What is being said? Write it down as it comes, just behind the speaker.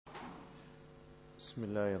بسم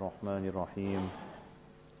الله الرحمن الرحيم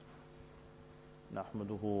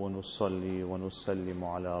نحمده ونصلي ونسلم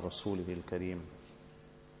على رسوله الكريم.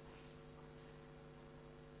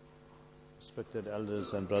 Respected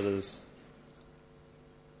elders and brothers,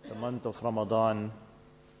 the month of Ramadan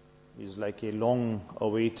is like a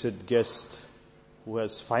long-awaited guest who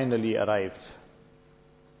has finally arrived.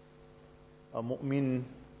 A mu'min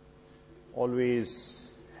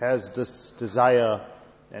always has this desire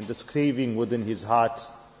and this craving within his heart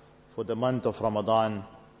for the month of Ramadan,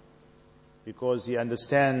 because he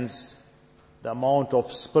understands the amount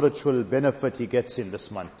of spiritual benefit he gets in this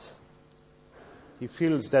month. He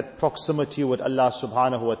feels that proximity with Allah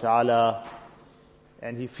subhanahu wa ta'ala,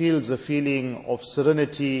 and he feels a feeling of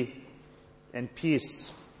serenity and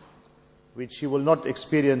peace which he will not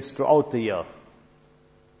experience throughout the year.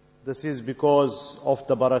 This is because of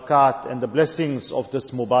the barakat and the blessings of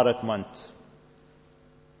this Mubarak month.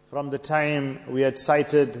 From the time we had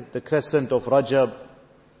sighted the crescent of Rajab,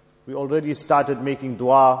 we already started making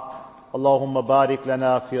dua. Allahumma barik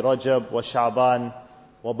lana fi Rajab wa Sha'ban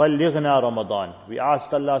wa ballighna Ramadan. We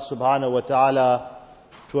asked Allah subhanahu wa ta'ala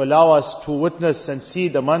to allow us to witness and see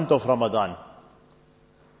the month of Ramadan.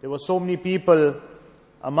 There were so many people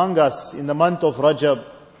among us in the month of Rajab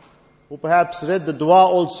who perhaps read the dua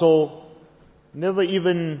also, never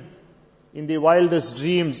even in their wildest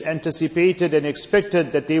dreams anticipated and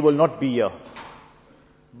expected that they will not be here.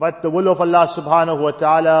 But the will of Allah subhanahu wa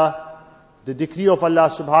ta'ala, the decree of Allah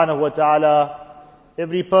subhanahu wa ta'ala,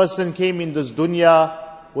 every person came in this dunya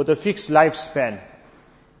with a fixed lifespan.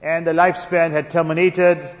 And the lifespan had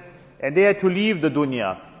terminated and they had to leave the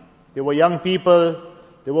dunya. There were young people,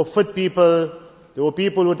 there were fit people, there were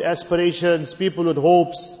people with aspirations, people with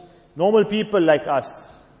hopes, normal people like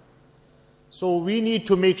us. So we need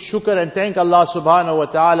to make shukr and thank Allah subhanahu wa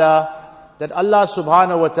ta'ala that Allah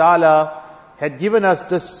subhanahu wa ta'ala had given us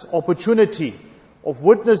this opportunity of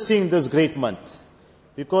witnessing this great month.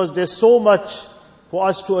 Because there's so much for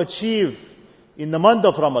us to achieve in the month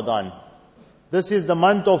of Ramadan. This is the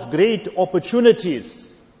month of great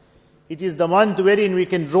opportunities. It is the month wherein we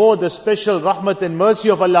can draw the special rahmat and mercy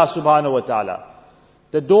of Allah subhanahu wa ta'ala.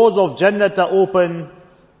 The doors of Jannat are open,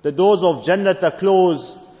 the doors of Jannat are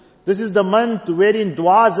closed. This is the month wherein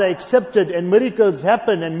du'as are accepted and miracles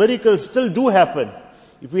happen, and miracles still do happen.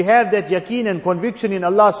 If we have that yaqeen and conviction in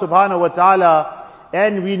Allah subhanahu wa ta'ala,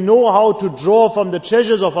 and we know how to draw from the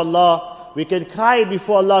treasures of Allah, we can cry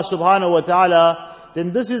before Allah subhanahu wa ta'ala,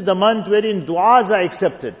 then this is the month wherein du'as are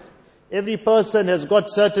accepted. Every person has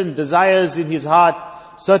got certain desires in his heart,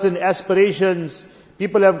 certain aspirations.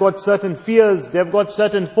 People have got certain fears, they have got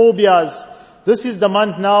certain phobias. This is the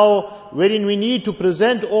month now wherein we need to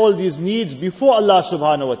present all these needs before Allah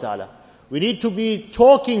subhanahu wa ta'ala. We need to be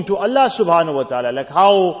talking to Allah subhanahu wa ta'ala, like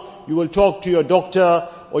how you will talk to your doctor,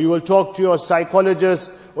 or you will talk to your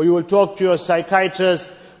psychologist, or you will talk to your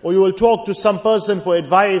psychiatrist, or you will talk to some person for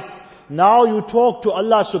advice. Now you talk to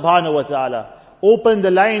Allah subhanahu wa ta'ala. Open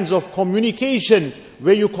the lines of communication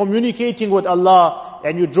where you're communicating with Allah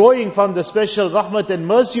and you're drawing from the special rahmat and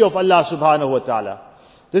mercy of Allah subhanahu wa ta'ala.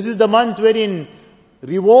 This is the month wherein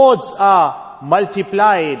rewards are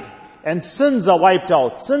multiplied and sins are wiped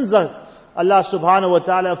out. Allah subhanahu wa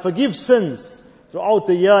ta'ala forgives sins. Throughout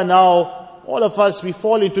the year now, all of us, we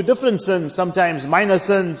fall into different sins. Sometimes minor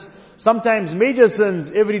sins, sometimes major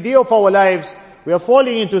sins. Every day of our lives, we are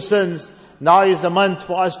falling into sins. Now is the month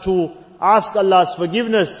for us to ask Allah's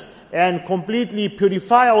forgiveness and completely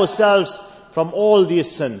purify ourselves from all these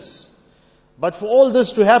sins. But for all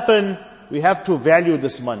this to happen, we have to value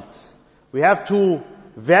this month. We have to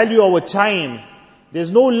value our time. There's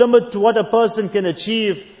no limit to what a person can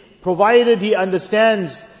achieve, provided he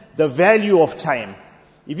understands the value of time.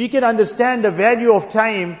 If he can understand the value of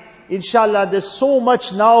time, inshallah, there's so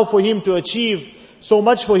much now for him to achieve, so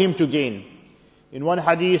much for him to gain. In one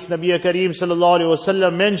hadith, Nabi Kareem sallallahu alaihi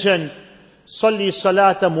wasallam mentioned, "Salli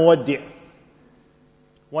salata muwaddi'."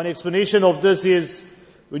 One explanation of this is,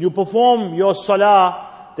 when you perform your salah,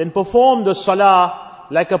 then perform the salah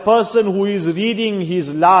like a person who is reading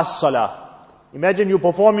his last salah. Imagine you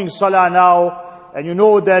performing salah now, and you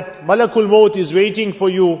know that Malakul Maut is waiting for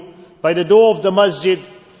you by the door of the masjid.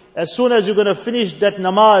 As soon as you're going to finish that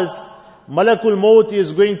namaz, Malakul Maut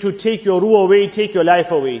is going to take your ruh away, take your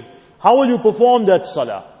life away. How will you perform that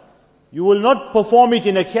salah? You will not perform it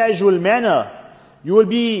in a casual manner. You will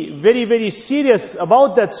be very, very serious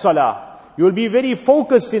about that salah. You will be very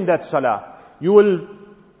focused in that salah. You will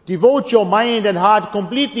devote your mind and heart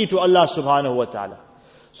completely to Allah subhanahu wa ta'ala.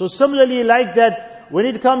 So similarly, like that, when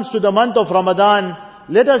it comes to the month of Ramadan,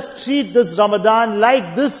 let us treat this Ramadan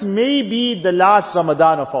like this may be the last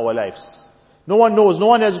Ramadan of our lives. No one knows. No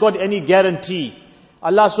one has got any guarantee.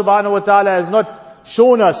 Allah subhanahu wa ta'ala has not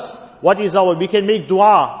shown us what is we can make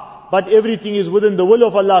dua, but everything is within the will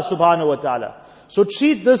of Allah subhanahu wa ta'ala. So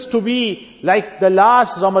treat this to be like the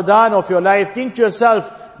last Ramadan of your life. Think to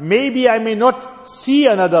yourself, maybe I may not see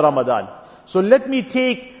another Ramadan. So let me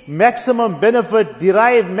take maximum benefit,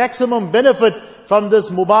 derive maximum benefit from this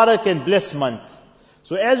Mubarak and blessed month.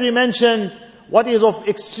 So as we mentioned, what is of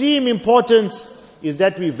extreme importance is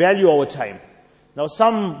that we value our time. Now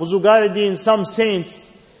some Buzugarideen, some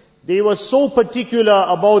saints, they were so particular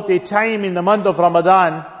about their time in the month of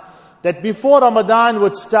Ramadan, that before Ramadan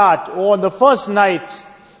would start, or on the first night,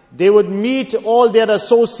 they would meet all their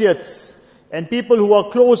associates and people who are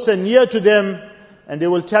close and near to them, and they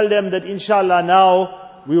will tell them that inshallah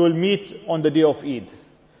now we will meet on the day of Eid.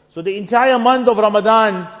 So the entire month of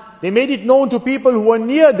Ramadan, they made it known to people who were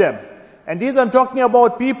near them. And these I'm talking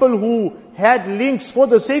about people who had links for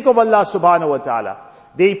the sake of Allah subhanahu wa ta'ala.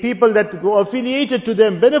 They people that were affiliated to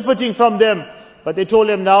them, benefiting from them. But they told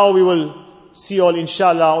them, now we will see all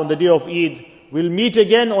inshallah on the day of Eid. We'll meet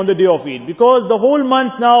again on the day of Eid. Because the whole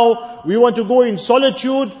month now, we want to go in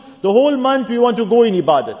solitude. The whole month we want to go in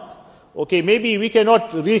ibadat. Okay, maybe we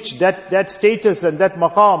cannot reach that status and that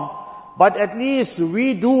maqam, but at least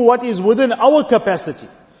we do what is within our capacity.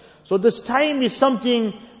 So this time is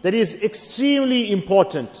something that is extremely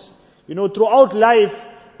important. Throughout life,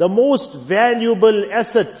 the most valuable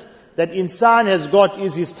asset that insan has got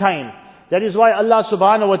is his time. That is why Allah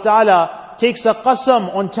subhanahu wa ta'ala takes a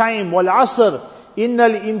qasam on time. Wal asr,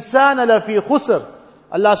 innal insana lafi khusr.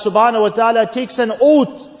 Allah subhanahu wa ta'ala takes an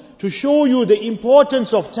oath to show you the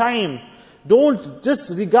importance of time. Don't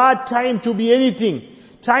just regard time to be anything.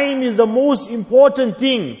 Time is the most important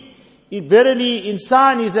thing. Verily,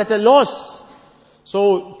 insan is at a loss.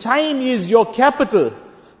 So time is your capital.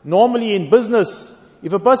 Normally in business,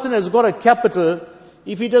 if a person has got a capital,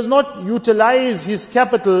 if he does not utilize his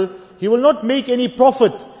capital, he will not make any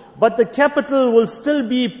profit. But the capital will still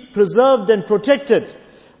be preserved and protected.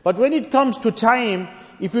 But when it comes to time,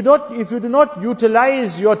 if you do not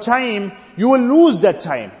utilize your time, you will lose that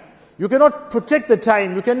time. You cannot protect the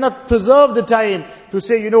time. You cannot preserve the time to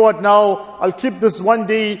say, now I'll keep this one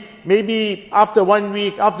day, maybe after 1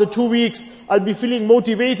 week, after 2 weeks, I'll be feeling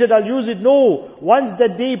motivated, I'll use it. No. Once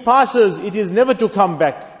that day passes, it is never to come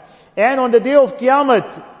back. And on the day of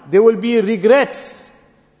Qiyamah, there will be regrets.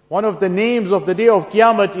 One of the names of the day of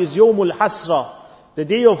Qiyamah is Yawmul Hasra, the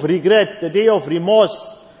day of regret, the day of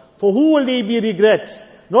remorse. For who will they be regret?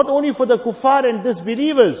 Not only for the kuffar and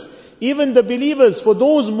disbelievers, even the believers, for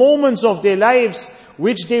those moments of their lives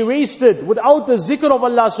which they wasted without the zikr of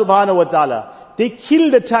Allah subhanahu wa ta'ala. They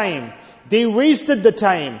killed the time. They wasted the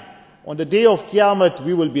time. On the day of Qiyamah,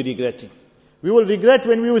 we will be regretting. We will regret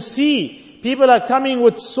when we will see people are coming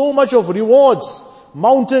with so much of rewards.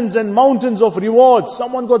 Mountains and mountains of rewards.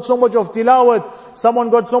 Someone got so much of tilawat. Someone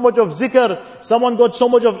got so much of zikr. Someone got so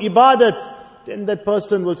much of ibadat. Then that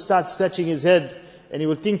person will start scratching his head and he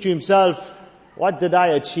will think to himself, what did I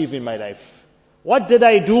achieve in my life? What did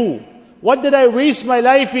I do? What did I waste my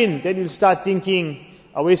life in? Then he'll start thinking,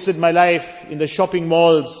 I wasted my life in the shopping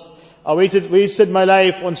malls. I wasted my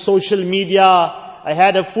life on social media. I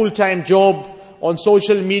had a full-time job on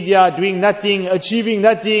social media, doing nothing, achieving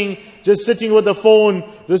nothing, just sitting with the phone,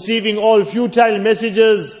 receiving all futile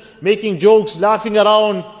messages, making jokes, laughing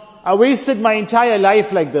around. I wasted my entire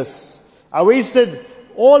life like this. I wasted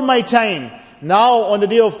all my time. Now on the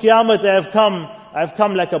day of Qiyamah I have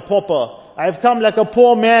come like a pauper. I have come like a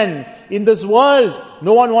poor man. In this world,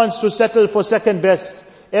 no one wants to settle for second best.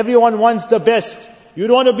 Everyone wants the best. You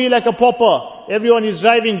don't want to be like a pauper. Everyone is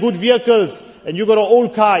driving good vehicles and you got an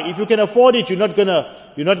old car. If you can afford it, you're not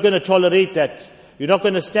gonna tolerate that. You're not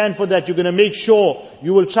gonna stand for that. You're gonna make sure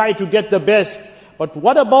you will try to get the best. But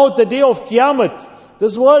what about the day of Qiyamah?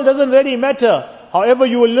 This world doesn't really matter. However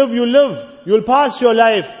you will live, you live. You will pass your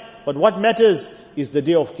life. But what matters is the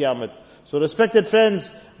day of Qiyamah. So respected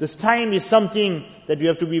friends, this time is something that we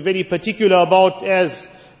have to be very particular about, as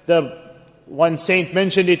the one saint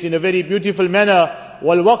mentioned it in a very beautiful manner.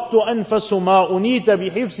 وَالْوَقْتُ أَنْفَسُ مَا أُنِيتَ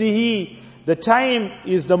بِحِفْظِهِ. The time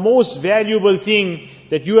is the most valuable thing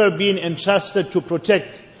that you have been entrusted to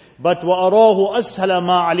protect. But وَأَرَاهُ أَسْهَلَ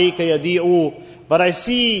مَا عَلَيْكَ يَدِيعُ. But I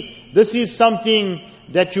see this is something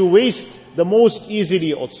that you waste the most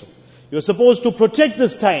easily also. You're supposed to protect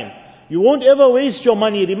this time. You won't ever waste your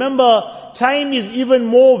money. Remember, time is even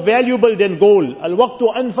more valuable than gold.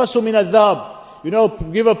 Al-waqtu anfasu min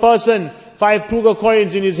al-dhab. Give a person 5 Kruger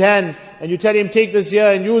coins in his hand and you tell him, take this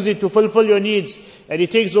here and use it to fulfill your needs. And he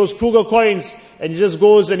takes those Kruger coins and he just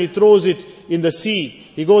goes and he throws it in the sea.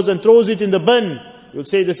 He goes and throws it in the bin. you'll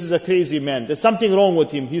say this is a crazy man. There's something wrong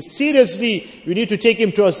with him. You need to take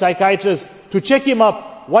him to a psychiatrist to check him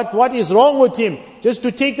up. What is wrong with him? Just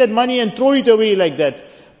to take that money and throw it away like that.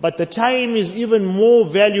 But the time is even more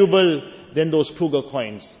valuable than those Kruger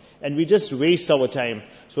coins. And we just waste our time.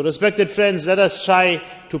 So respected friends, let us try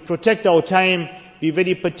to protect our time, be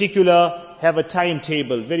very particular, have a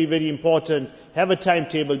timetable, very, very important. Have a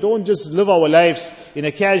timetable. Don't just live our lives in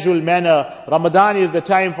a casual manner. Ramadan is the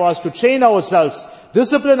time for us to train ourselves,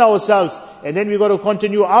 discipline ourselves, and then we got to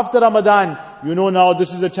continue after Ramadan. You know now,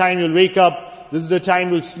 this is the time you'll wake up, this is the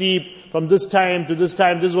time you'll sleep, from this time to this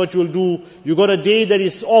time, this is what you'll do. You got a day that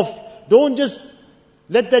is off. Don't just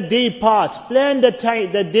let that day pass. Plan that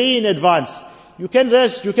day in advance. You can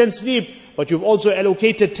rest, you can sleep, but you've also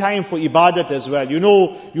allocated time for ibadat as well. You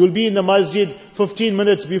know, you'll be in the masjid 15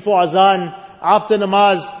 minutes before azan. After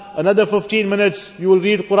namaz, another 15 minutes, you will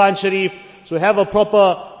read Quran Sharif. So have a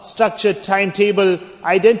proper structured timetable.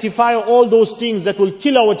 Identify all those things that will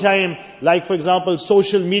kill our time. Like for example,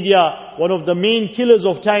 social media. One of the main killers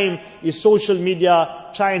of time is social media.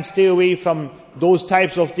 Try and stay away from those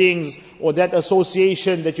types of things, or that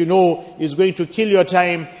association that you know is going to kill your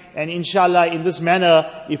time. And inshallah, in this manner,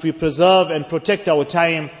 if we preserve and protect our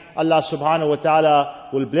time, Allah subhanahu wa ta'ala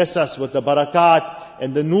will bless us with the barakat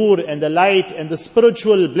and the nur and the light and the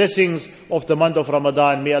spiritual blessings of the month of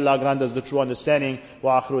Ramadan. May Allah grant us the true understanding.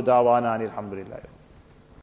 Wa akhiru da'wana alhamdulillah.